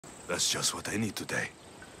That's just what I need today.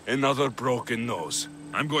 Another broken nose.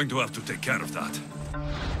 I'm going to have to take care of that.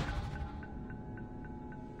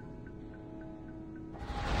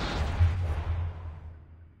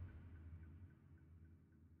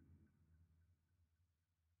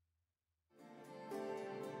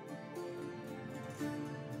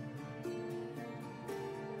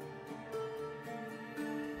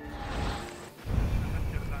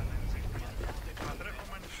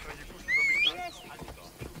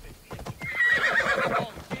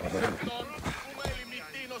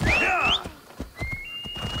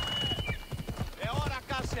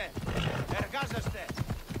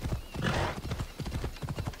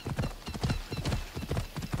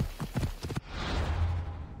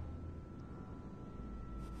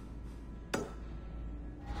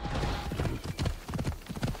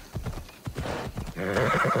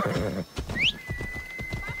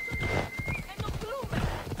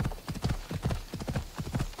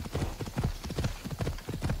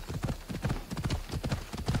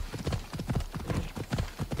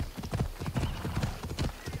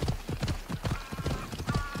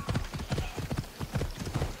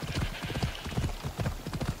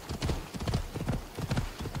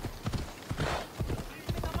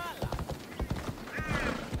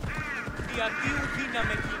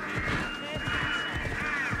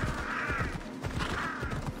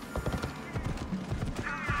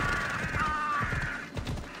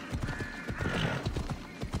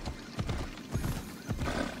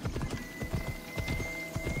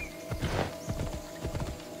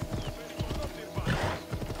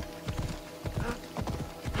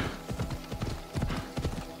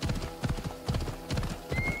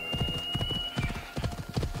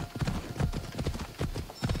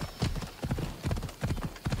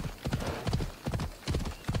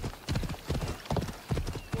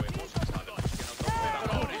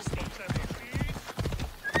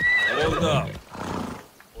 Hold up.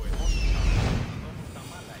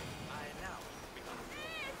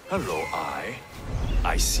 Hello,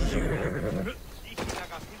 I see you.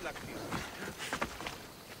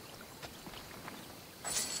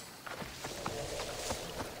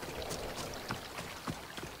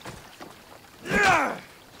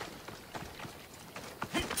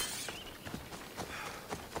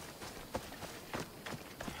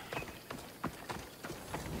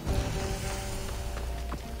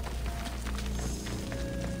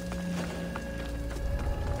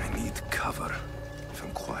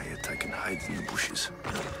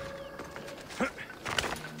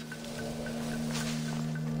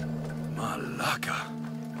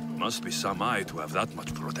 Must be some eye to have that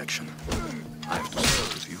much protection. I will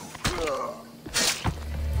serve you.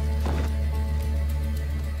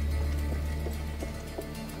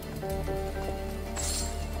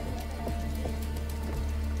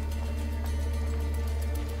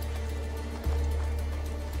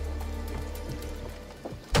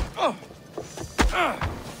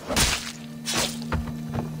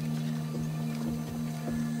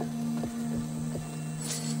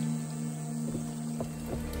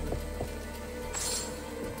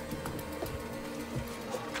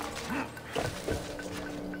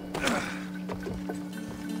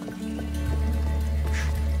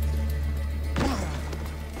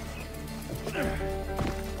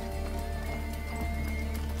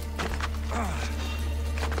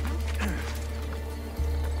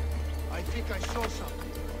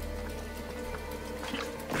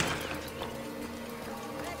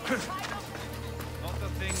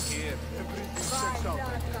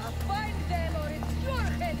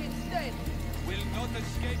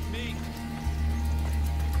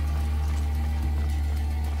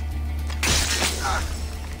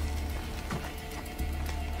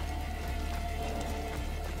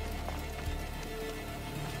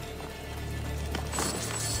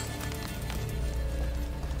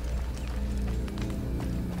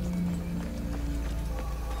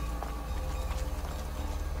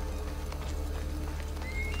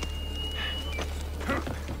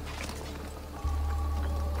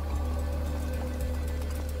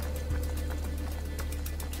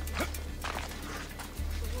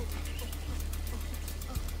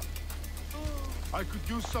 I could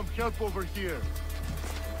use some help over here.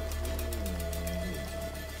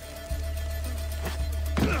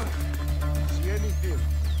 See anything?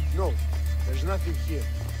 No, there's nothing here.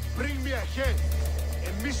 Bring me a head.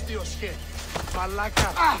 A Mystios head.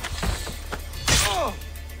 Malaka. Ah! Oh!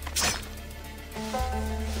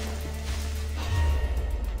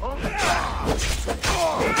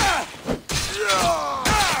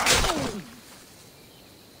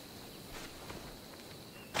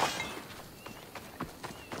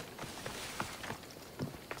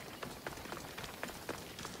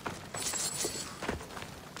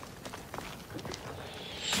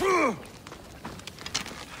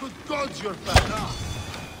 towards your path.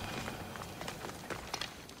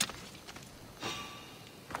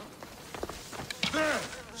 There!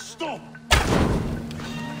 Stop!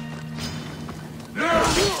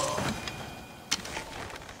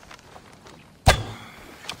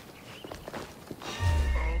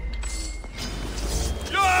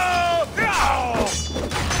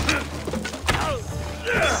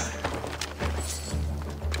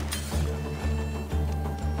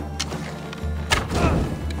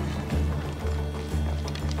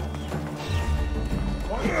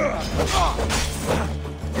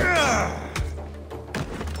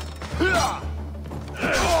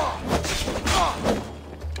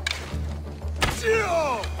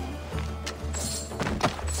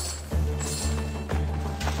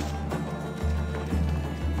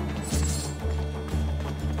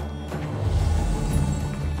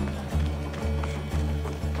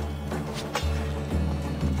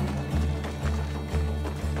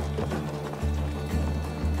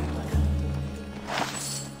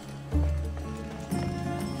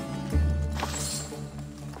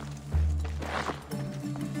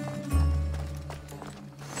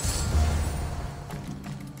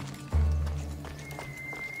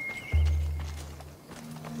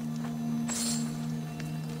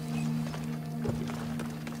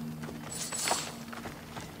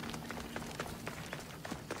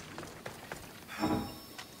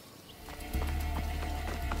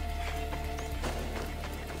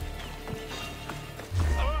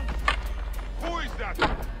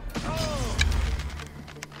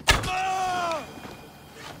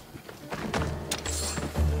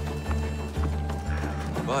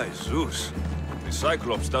 By Zeus, the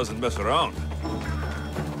Cyclops doesn't mess around.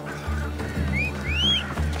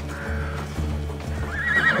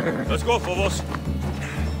 Let's go, Phobos.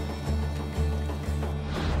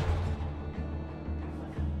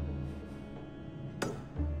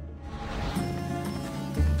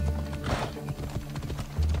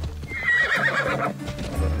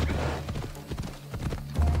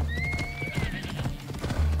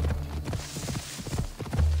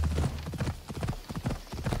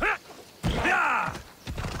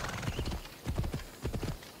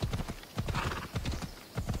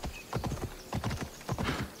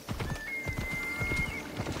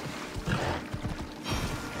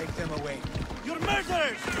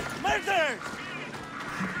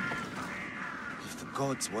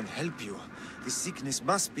 Won't help you. The sickness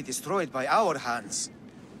must be destroyed by our hands.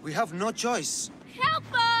 We have no choice. Help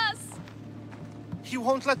us! He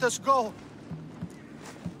won't let us go.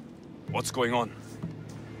 What's going on?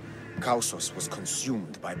 Kausos was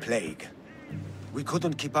consumed by plague. We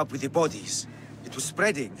couldn't keep up with the bodies. It was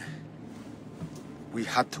spreading. We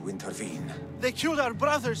had to intervene. They killed our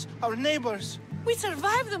brothers, our neighbors. We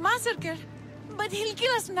survived the massacre, but he'll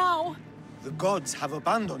kill us now. The gods have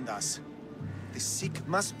abandoned us. The sick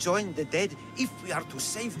must join the dead if we are to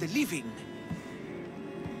save the living.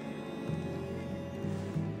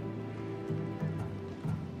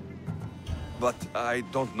 But I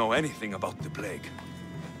don't know anything about the plague.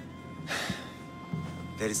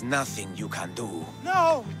 There is nothing you can do.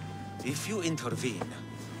 No! If you intervene,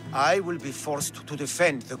 I will be forced to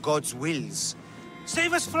defend the gods' wills.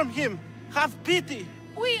 Save us from him! Have pity!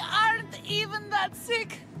 We aren't even that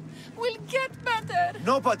sick. We'll get better.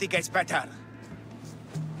 Nobody gets better.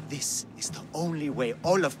 This is the only way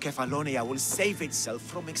all of Kefalonia will save itself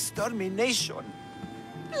from extermination.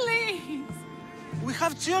 Please. We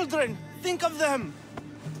have children. Think of them.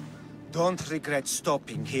 Don't regret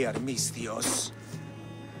stopping here, Misthios.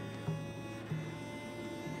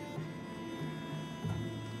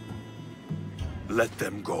 Let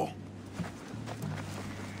them go.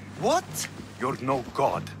 What? You're no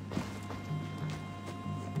god.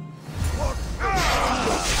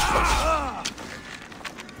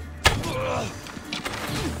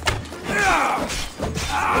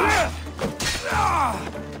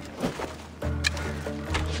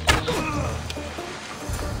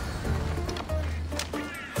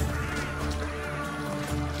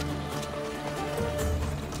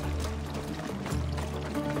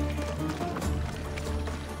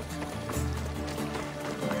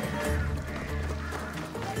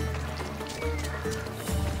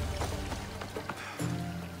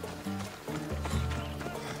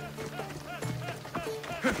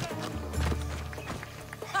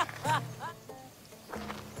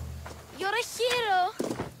 You're a hero.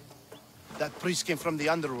 That priest came from the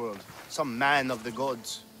underworld. Some man of the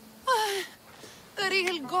gods. The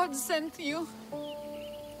real God sent you.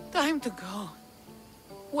 Time to go.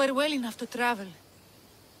 We're well enough to travel,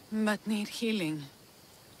 but need healing.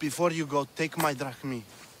 Before you go, take my drachmi.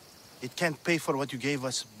 It can't pay for what you gave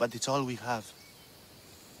us, but it's all we have.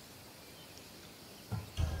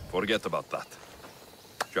 Forget about that.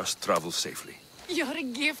 Just travel safely. You're a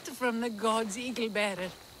gift from the gods, Eagle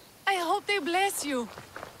Bearer. I hope they bless you.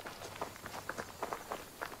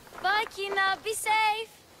 Bye, Kina. Be safe.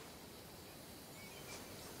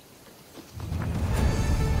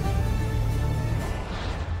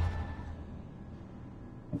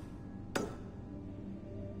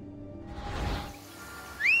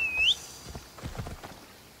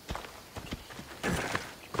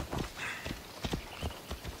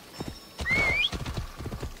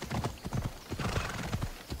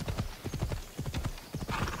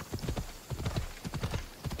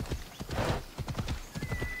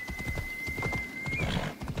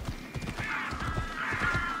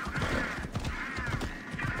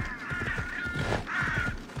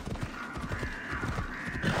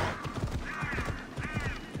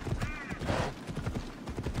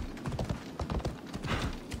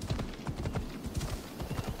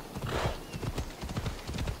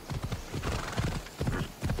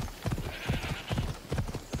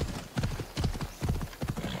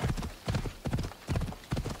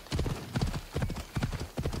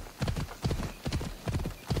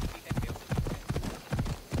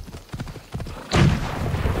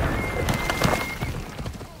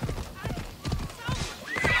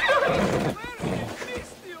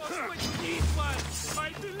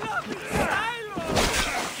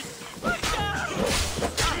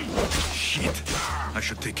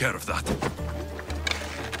 Take care of that.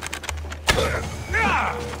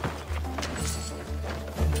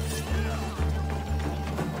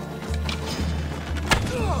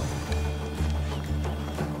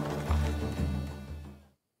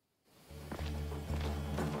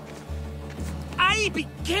 Be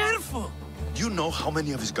careful! Do you know how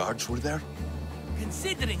many of his guards were there?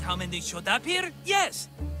 Considering how many showed up here, yes.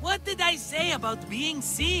 What did I say about being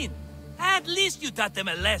seen? At least you taught them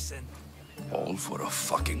a lesson. All for a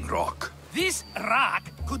fucking rock. This rock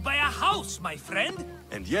could buy a house, my friend.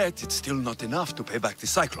 And yet, it's still not enough to pay back the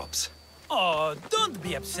Cyclops. Oh, don't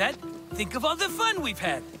be upset. Think of all the fun we've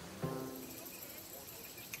had.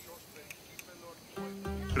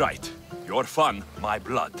 Right. Your fun, my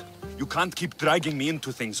blood. You can't keep dragging me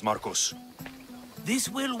into things, Marcos. This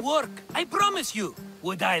will work, I promise you.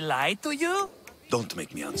 Would I lie to you? Don't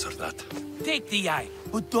make me answer that. Take the eye,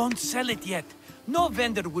 but don't sell it yet. No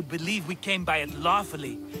vendor would believe we came by it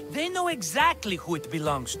lawfully. They know exactly who it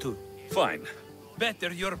belongs to. Fine.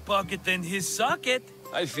 Better your pocket than his socket.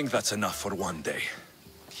 I think that's enough for one day.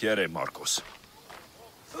 Here, Marcos.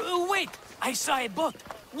 Wait! I saw a boat.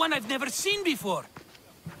 One I've never seen before.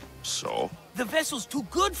 So? The vessel's too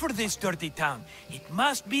good for this dirty town. It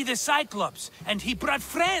must be the Cyclops, and he brought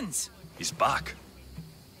friends. He's back.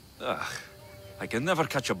 Ugh. I can never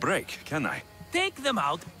catch a break, can I? Take them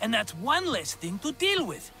out, and that's one less thing to deal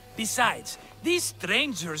with. Besides, these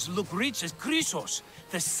strangers look rich as Chrysos.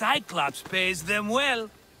 The Cyclops pays them well.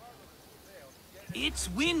 It's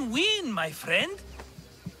win-win, my friend.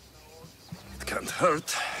 It can't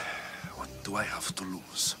hurt. What do I have to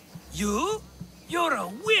lose? You? You're a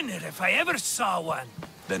winner if I ever saw one.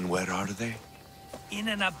 Then where are they? In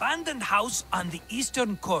an abandoned house on the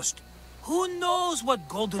eastern coast. Who knows what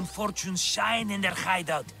golden fortunes shine in their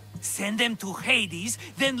hideout? Send them to Hades,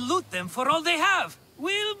 then loot them for all they have.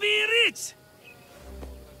 We'll be rich!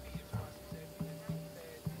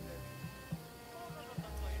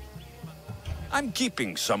 I'm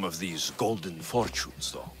keeping some of these golden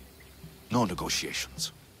fortunes, though. No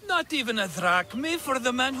negotiations. Not even a drachme for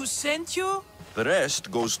the man who sent you? The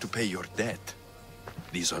rest goes to pay your debt.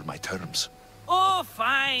 These are my terms. Oh,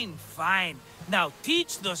 fine, fine. Now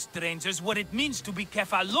teach those strangers what it means to be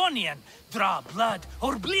Kephalonian. Draw blood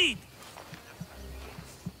or bleed.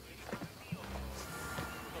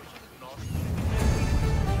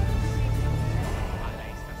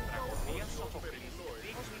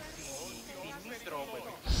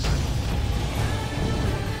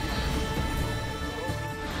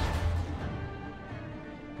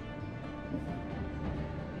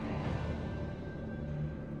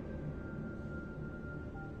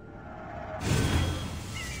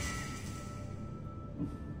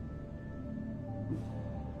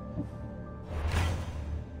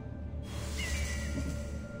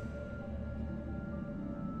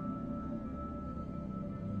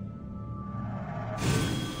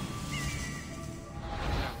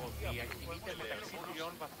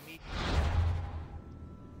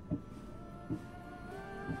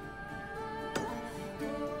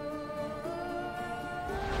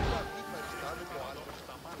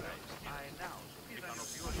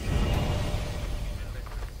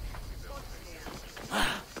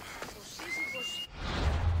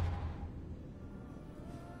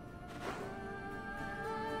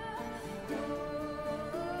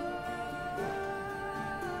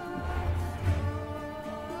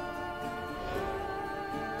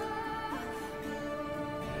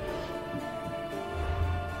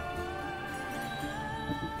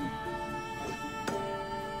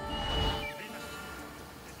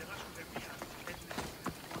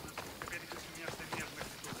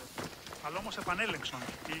 Αλλά όμως επανέλεξον.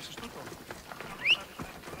 Τι είσαι τούτο.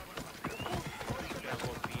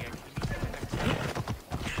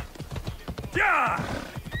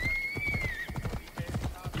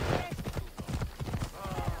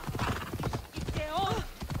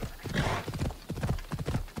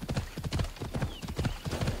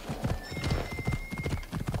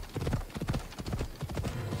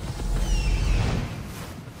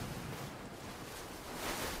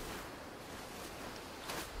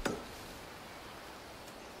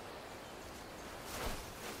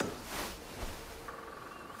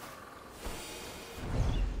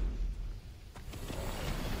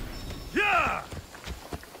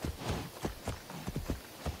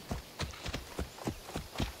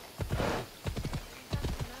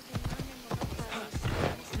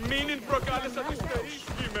 Μην προκάλεσα τη στερή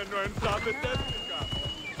κείμενο εντάμετεύτηκα.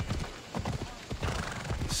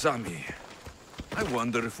 Sammy, I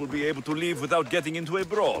wonder if we'll be able to leave without getting into a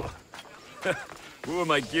brawl. Who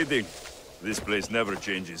am I kidding? This place never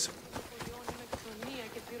changes.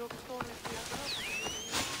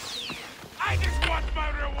 I just want my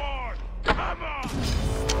reward! Come on!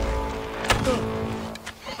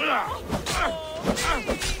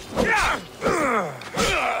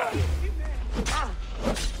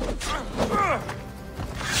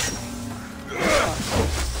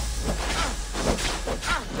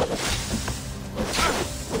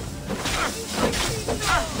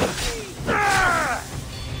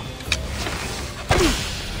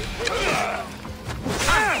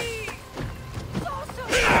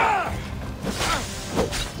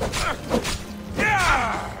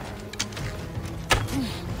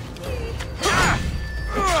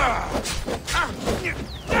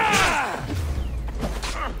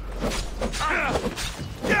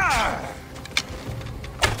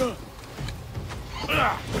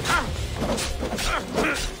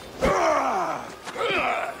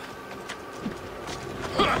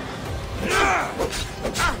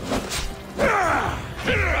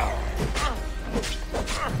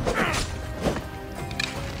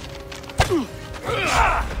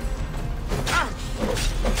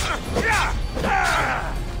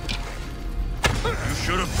 You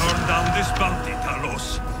should have turned down this bounty, Talos.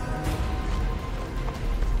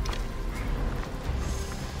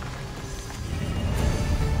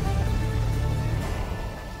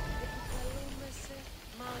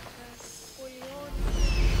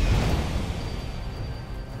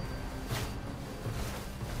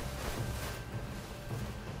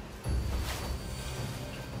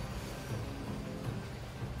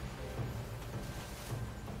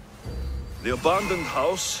 The abandoned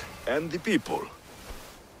house and the people.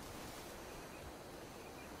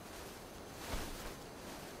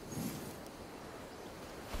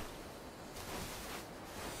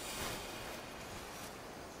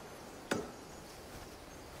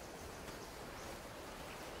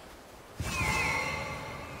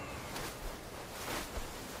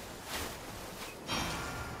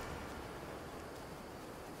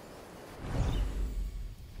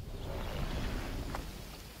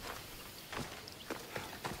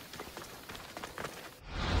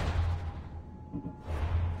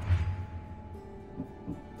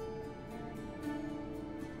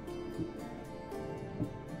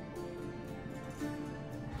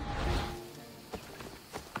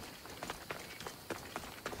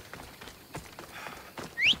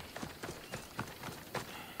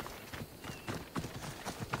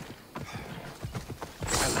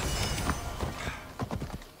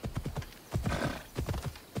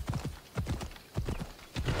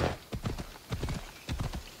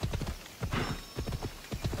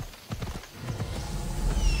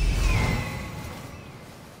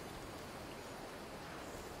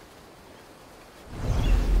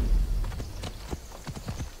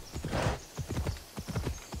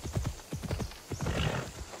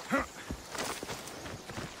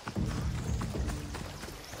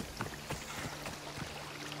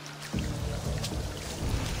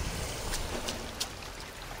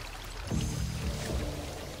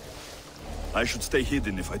 I should stay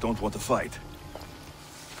hidden if I don't want to fight.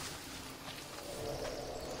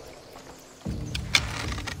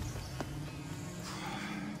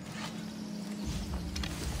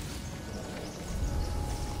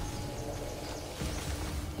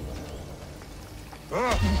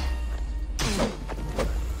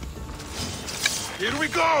 Here we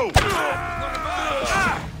go!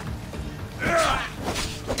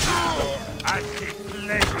 I keep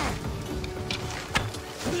playing.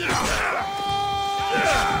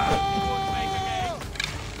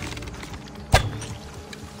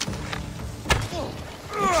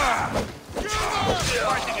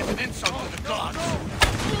 Fighting is an insult to the gods.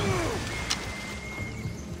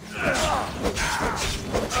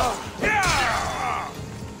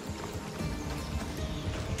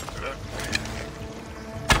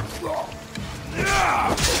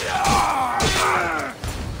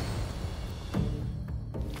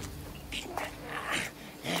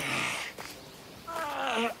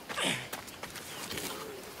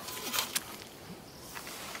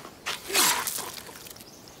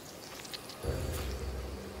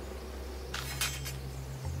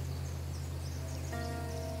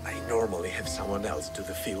 normally have someone else do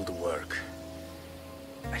the field work.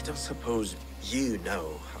 I don't suppose you know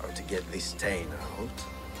how to get this stain out.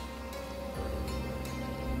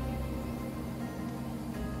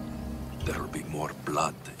 There'll be more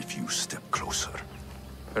blood if you step closer.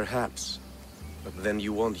 Perhaps. But then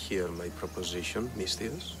you won't hear my proposition,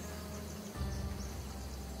 Misthios.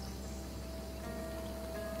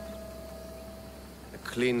 A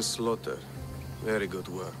clean slaughter. Very good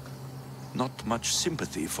work. Not much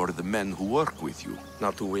sympathy for the men who work with you.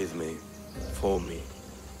 Not with me. For me.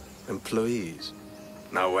 Employees.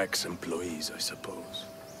 Now ex-employees, I suppose.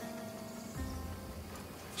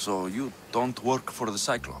 So you don't work for the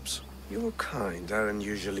Cyclops? Your kind aren't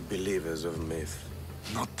usually believers of myth.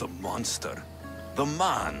 Not the monster. The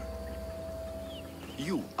man.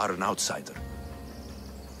 You are an outsider.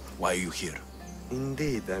 Why are you here?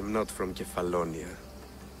 Indeed, I'm not from Kefalonia.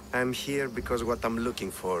 I'm here because what I'm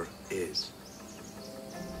looking for is.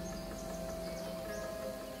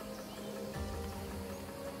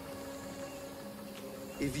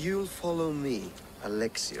 If you'll follow me,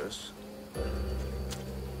 Alexios...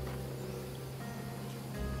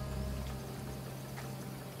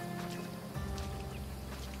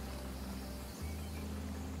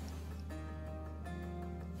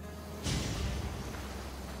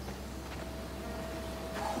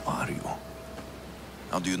 Who are you?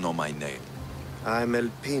 How do you know my name? I'm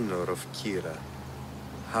Elpinor of Kira.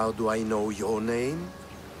 How do I know your name?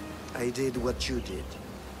 I did what you did.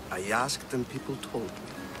 I asked and people told me.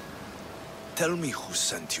 Tell me who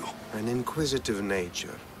sent you. An inquisitive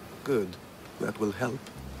nature. Good. That will help.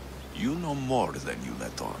 You know more than you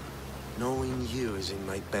let on. Knowing you is in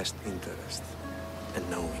my best interest. And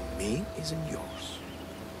knowing me is in yours.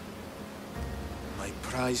 My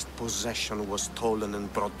prized possession was stolen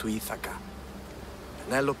and brought to Ithaca.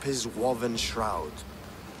 Penelope's woven shroud.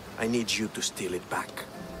 I need you to steal it back.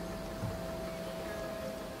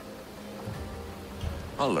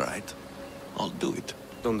 All right. I'll do it.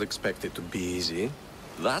 Don't expect it to be easy.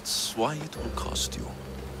 That's why it will cost you.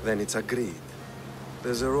 Then it's agreed.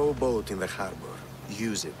 There's a rowboat in the harbor.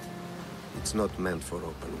 Use it. It's not meant for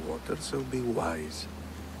open water, so be wise.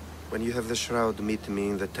 When you have the shroud, meet me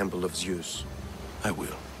in the Temple of Zeus. I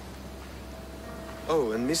will.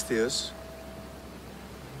 Oh, and Misthios,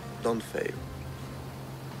 don't fail.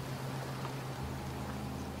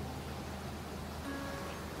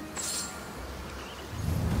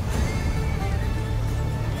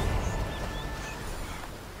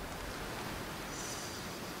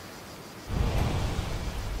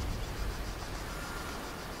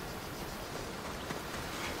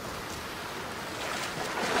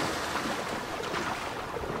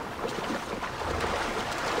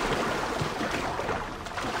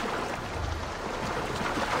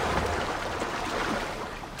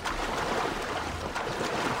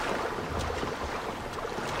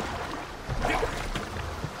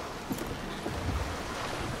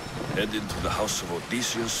 Head into the house of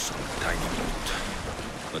Odysseus on a tiny boat.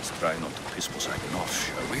 Let's try not to piss Poseidon off,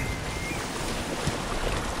 shall we?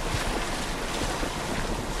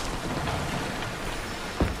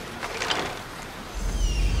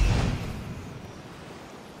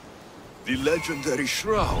 The legendary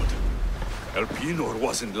shroud. Elpinor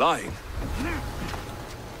wasn't lying.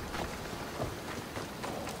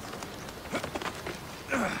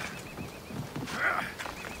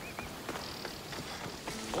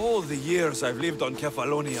 All the years I've lived on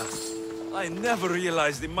Kefalonia, I never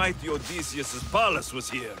realized the mighty Odysseus' palace was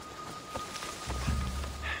here.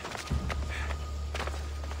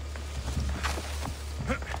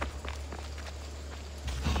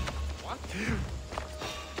 What?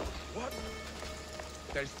 What?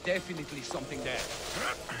 There's definitely something there.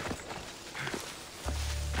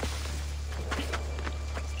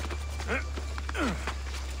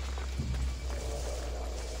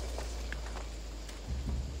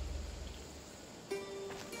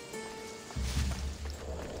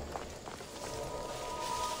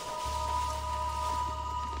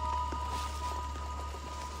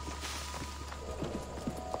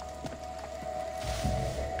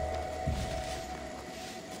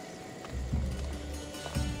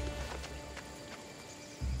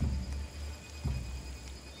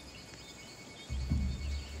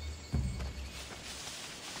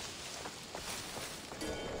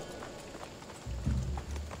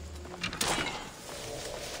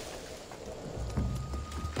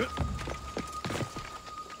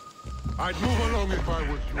 I'd move along if I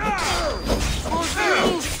was you.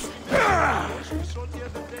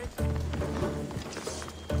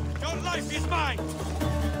 Your life is mine!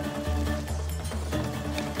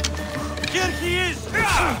 Here he is!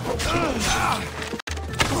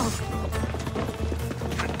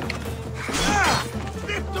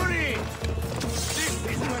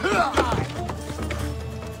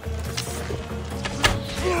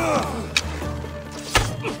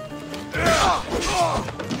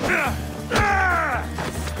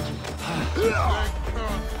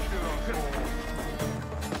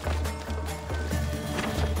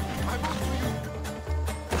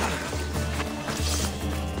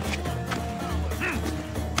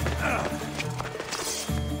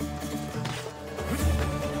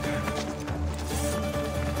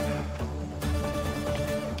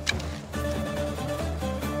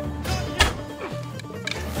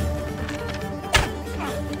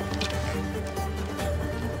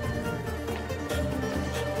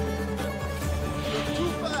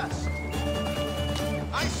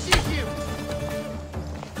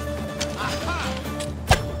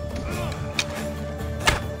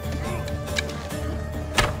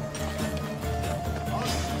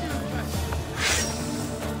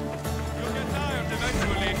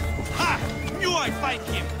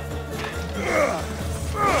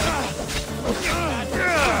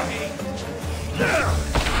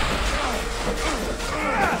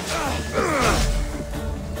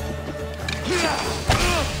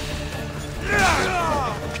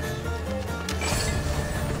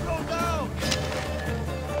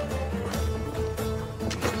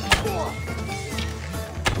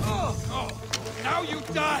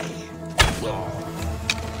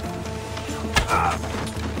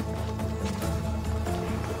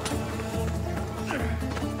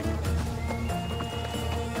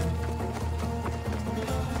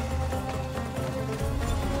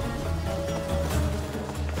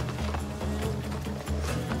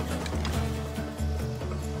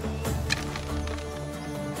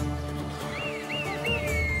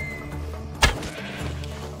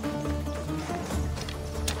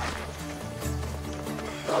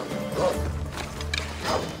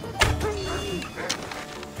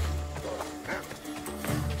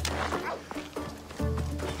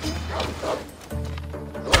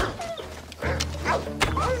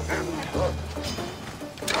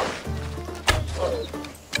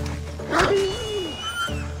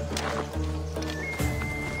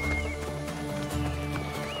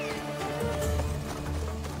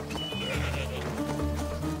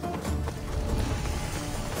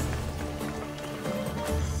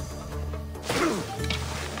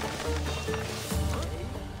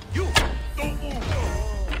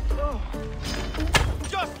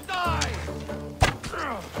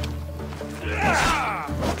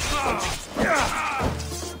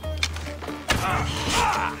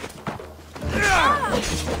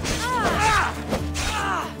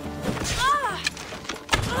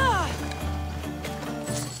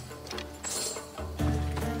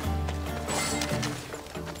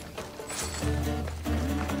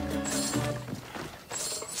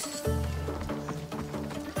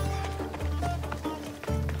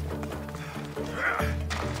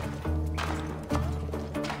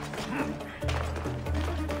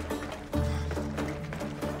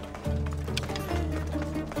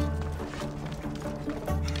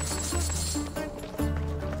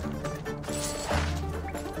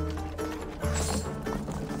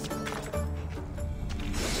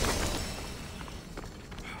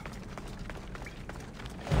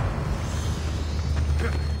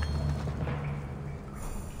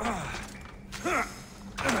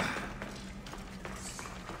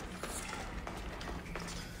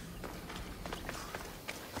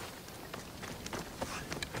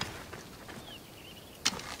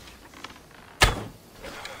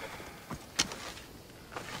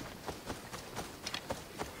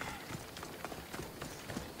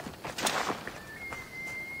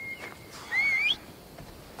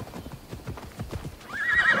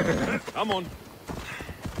 Come on.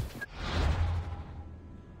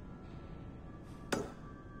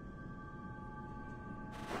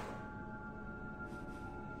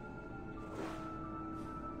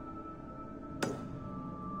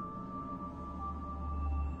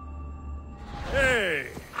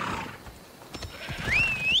 Hey!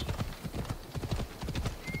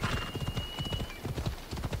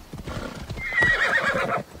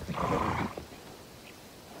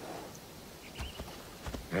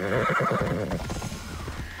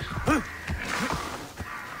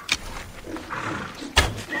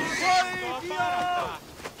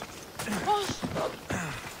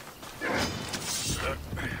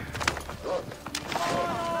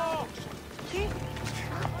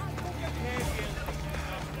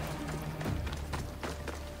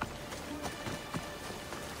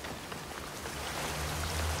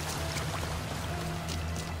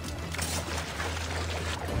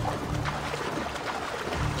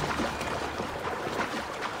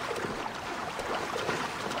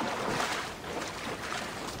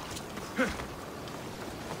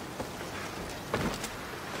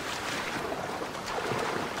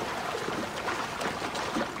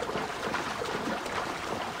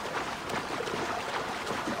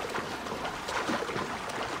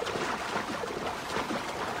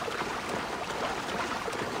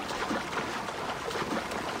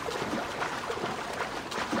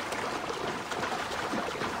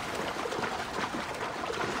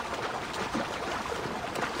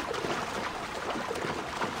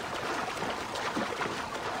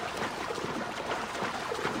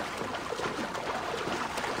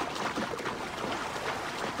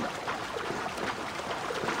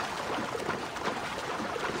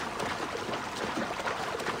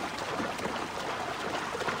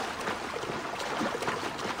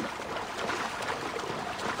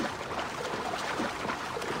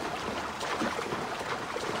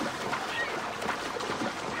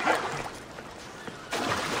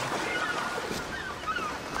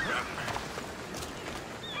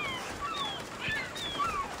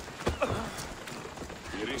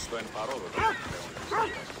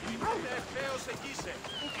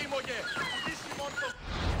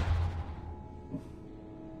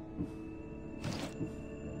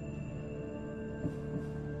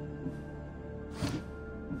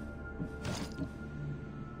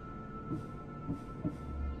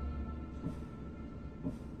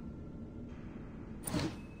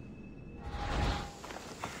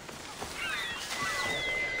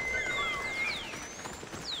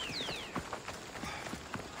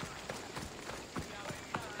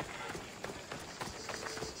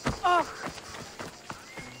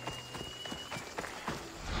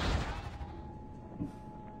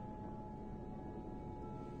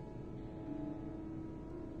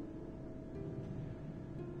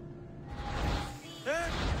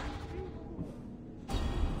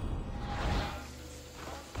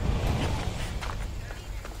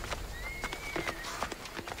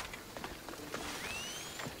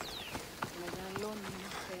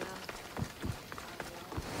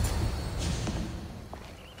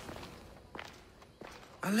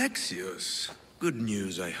 Alexios, good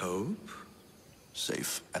news, I hope.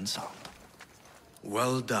 Safe and sound.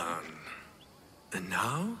 Well done. And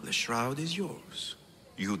now, the shroud is yours.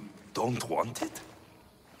 You don't want it?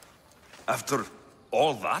 After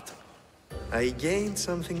all that? I gained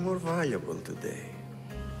something more valuable today.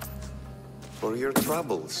 For your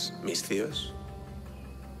troubles, Misthios.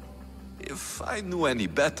 If I knew any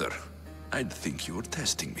better, I'd think you were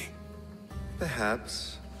testing me.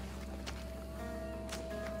 Perhaps.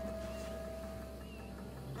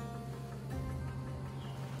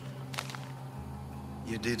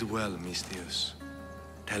 You did well, Misthios.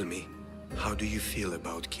 Tell me, how do you feel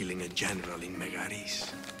about killing a general in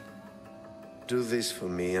Megaris? Do this for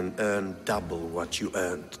me and earn double what you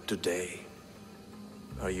earned today.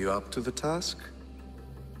 Are you up to the task?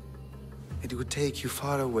 It would take you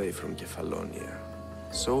far away from Kefalonia.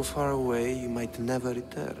 So far away, you might never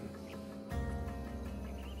return.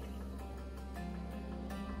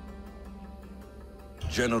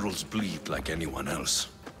 Generals bleed like anyone else.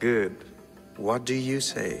 Good. What do you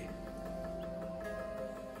say?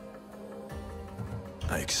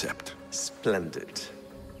 I accept. Splendid.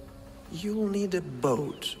 You'll need a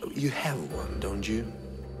boat. You have one, don't you?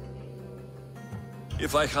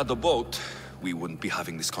 If I had a boat, we wouldn't be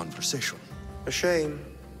having this conversation. A shame.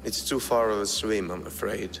 It's too far of a swim, I'm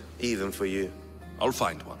afraid. Even for you. I'll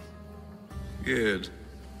find one. Good.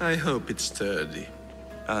 I hope it's sturdy.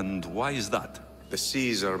 And why is that? The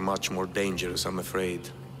seas are much more dangerous, I'm afraid.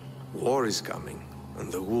 War is coming,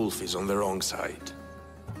 and the wolf is on the wrong side.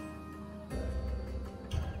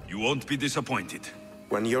 You won't be disappointed.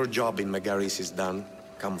 When your job in Megaris is done,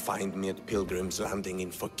 come find me at Pilgrim's Landing in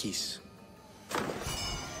Phokis.